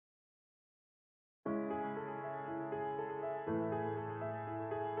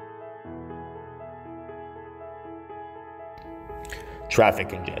Traffic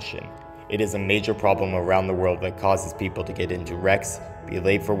congestion. It is a major problem around the world that causes people to get into wrecks, be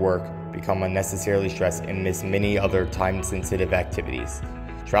late for work, become unnecessarily stressed, and miss many other time-sensitive activities.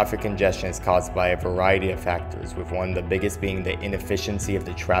 Traffic congestion is caused by a variety of factors, with one of the biggest being the inefficiency of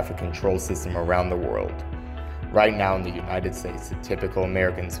the traffic control system around the world. Right now in the United States, the typical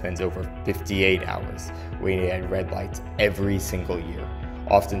American spends over 58 hours waiting at red lights every single year.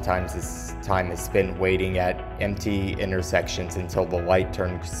 Oftentimes, this time is spent waiting at empty intersections until the light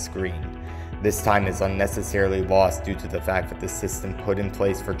turns green. This time is unnecessarily lost due to the fact that the system put in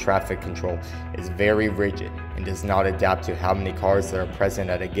place for traffic control is very rigid and does not adapt to how many cars that are present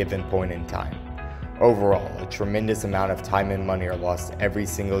at a given point in time. Overall, a tremendous amount of time and money are lost every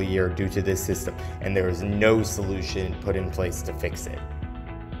single year due to this system, and there is no solution put in place to fix it.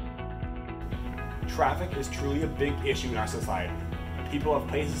 Traffic is truly a big issue in our society. People have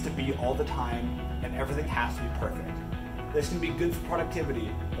places to be all the time, and everything has to be perfect. This can be good for productivity,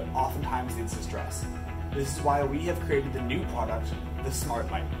 but oftentimes leads to stress. This is why we have created the new product, the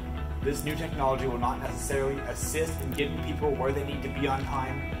Smart Light. This new technology will not necessarily assist in getting people where they need to be on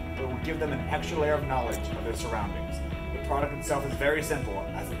time, but will give them an extra layer of knowledge of their surroundings. The product itself is very simple,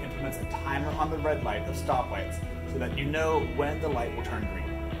 as it implements a timer on the red light of stoplights, so that you know when the light will turn green.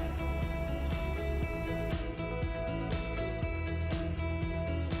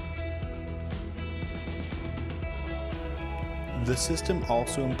 The system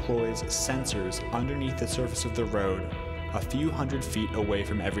also employs sensors underneath the surface of the road, a few hundred feet away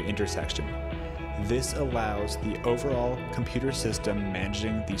from every intersection. This allows the overall computer system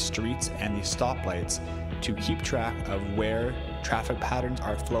managing the streets and the stoplights to keep track of where traffic patterns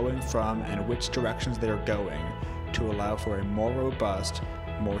are flowing from and which directions they are going, to allow for a more robust,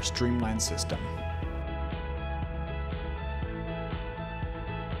 more streamlined system.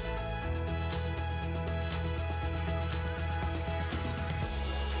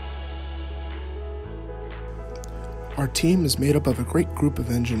 Our team is made up of a great group of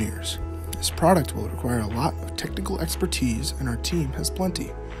engineers. This product will require a lot of technical expertise, and our team has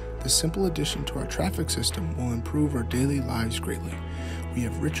plenty. This simple addition to our traffic system will improve our daily lives greatly. We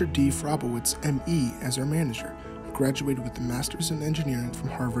have Richard D. Frobowitz, M.E., as our manager, who graduated with a Master's in Engineering from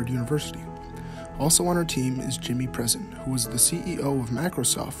Harvard University. Also on our team is Jimmy Present, who was the CEO of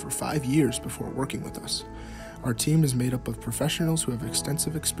Microsoft for 5 years before working with us. Our team is made up of professionals who have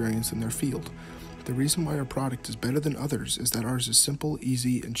extensive experience in their field. The reason why our product is better than others is that ours is simple,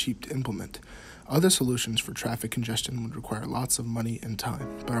 easy, and cheap to implement. Other solutions for traffic congestion would require lots of money and time,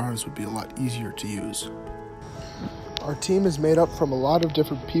 but ours would be a lot easier to use. Our team is made up from a lot of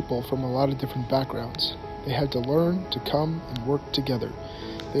different people from a lot of different backgrounds. They had to learn to come and work together.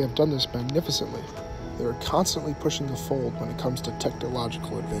 They have done this magnificently. They are constantly pushing the fold when it comes to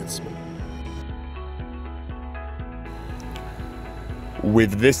technological advancement.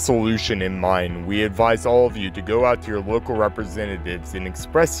 With this solution in mind, we advise all of you to go out to your local representatives and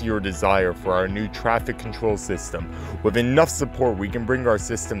express your desire for our new traffic control system. With enough support, we can bring our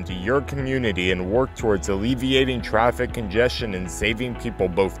system to your community and work towards alleviating traffic congestion and saving people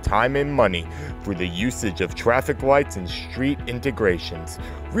both time and money through the usage of traffic lights and street integrations.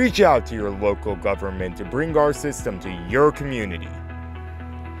 Reach out to your local government to bring our system to your community.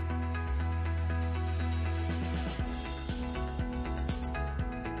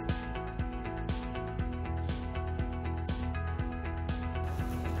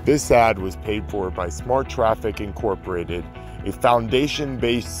 This ad was paid for by Smart Traffic Incorporated, a foundation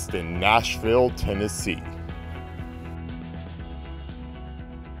based in Nashville, Tennessee.